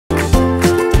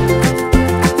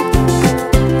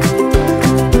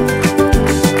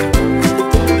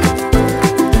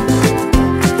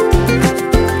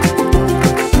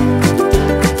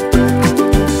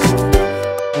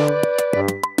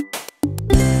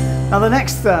Now the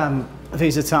next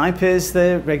visa type is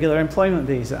the regular employment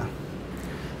visa.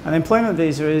 An employment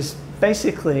visa is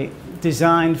basically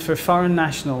designed for foreign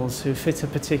nationals who fit a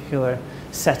particular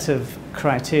set of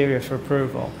criteria for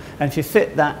approval. And if you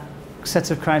fit that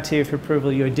set of criteria for approval,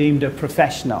 you're deemed a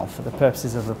professional for the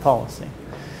purposes of the policy.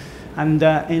 And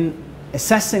in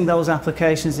assessing those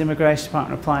applications, the Immigration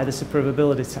Department apply this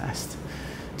approvability test.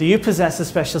 Do you possess a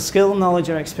special skill, knowledge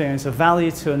or experience of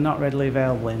value to and not readily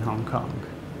available in Hong Kong?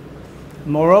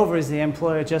 Moreover, is the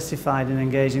employer justified in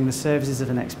engaging the services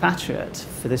of an expatriate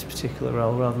for this particular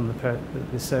role rather than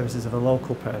the services of a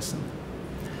local person?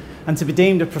 And to be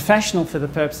deemed a professional for the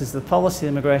purposes of the policy, the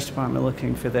Immigration Department are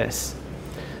looking for this: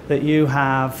 that you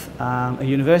have a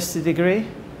university degree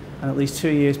and at least 2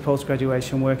 years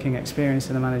post-graduation working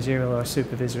experience in a managerial or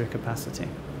supervisory capacity.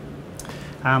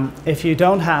 If you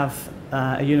don't have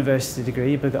a university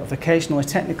degree, but got vocational or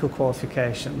technical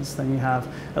qualifications, then you have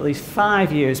at least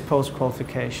 5 years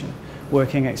post-qualification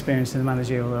working experience in a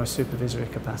managerial or supervisory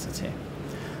capacity.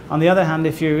 On the other hand,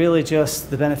 if you're really just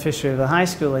the beneficiary of a high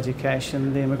school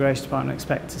education, the Immigration Department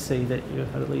expect to see that you've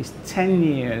had at least 10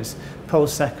 years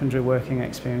post-secondary working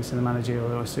experience in a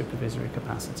managerial or supervisory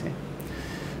capacity.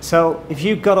 So if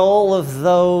you've got all of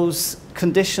those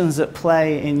conditions at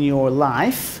play in your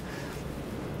life,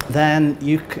 then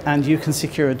you can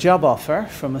secure a job offer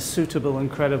from a suitable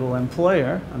and credible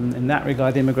employer. And in that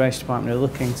regard, the Immigration Department are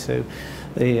looking to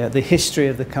the history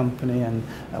of the company and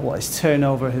what its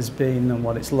turnover has been and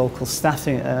what its local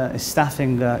staffing,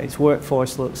 its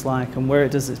workforce looks like and where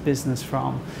it does its business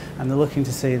from. And they're looking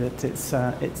to see that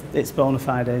its bona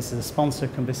fides as a sponsor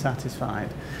can be satisfied.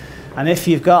 And if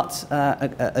you've got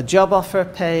a job offer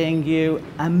paying you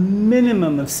a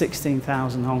minimum of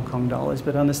 16,000 Hong Kong dollars,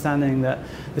 but understanding that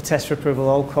the test for approval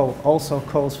also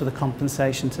calls for the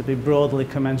compensation to be broadly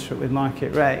commensurate with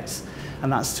market rates,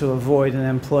 and that's to avoid an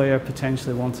employer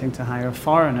potentially wanting to hire a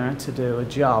foreigner to do a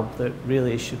job that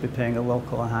really should be paying a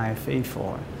local a higher fee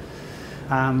for.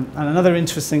 And another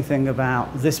interesting thing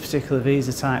about this particular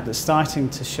visa type that's starting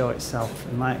to show itself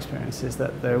in my experience is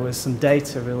that there was some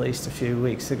data released a few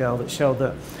weeks ago that showed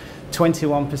that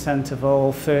 21% of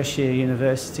all first-year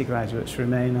university graduates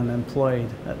remain unemployed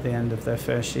at the end of their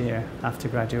first year after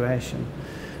graduation.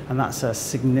 And that's a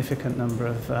significant number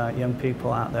of young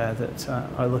people out there that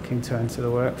are looking to enter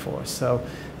the workforce. So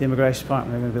the Immigration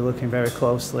Department are going to be looking very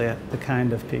closely at the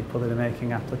kind of people that are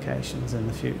making applications in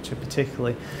the future,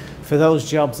 particularly for those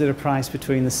jobs that are priced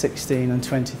between the $16,000 and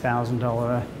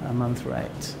 $20,000 a month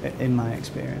rate, in my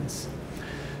experience.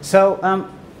 So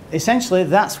essentially,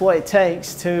 that's what it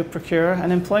takes to procure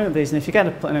an employment visa. And if you get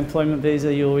an employment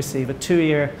visa, you'll receive a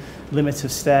 2-year limit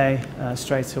of stay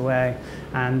straight away,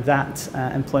 and that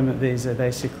employment visa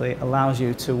basically allows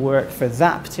you to work for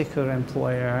that particular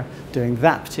employer doing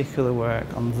that particular work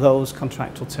on those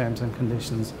contractual terms and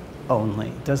conditions only.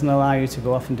 It doesn't allow you to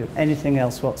go off and do anything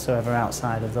else whatsoever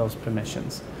outside of those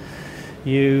permissions.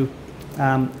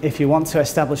 If you want to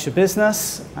establish a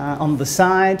business on the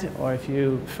side, or if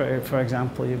you, for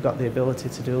example, you've got the ability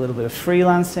to do a little bit of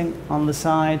freelancing on the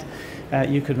side,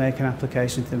 you could make an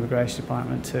application to the Immigration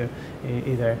Department to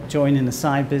either join in a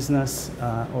side business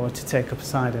or to take up a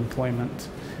side employment.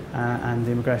 And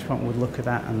the Immigration Department would look at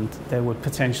that and they would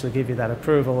potentially give you that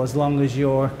approval as long as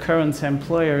your current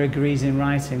employer agrees in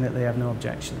writing that they have no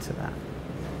objection to that.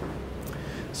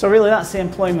 So really that's the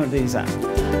employment visa.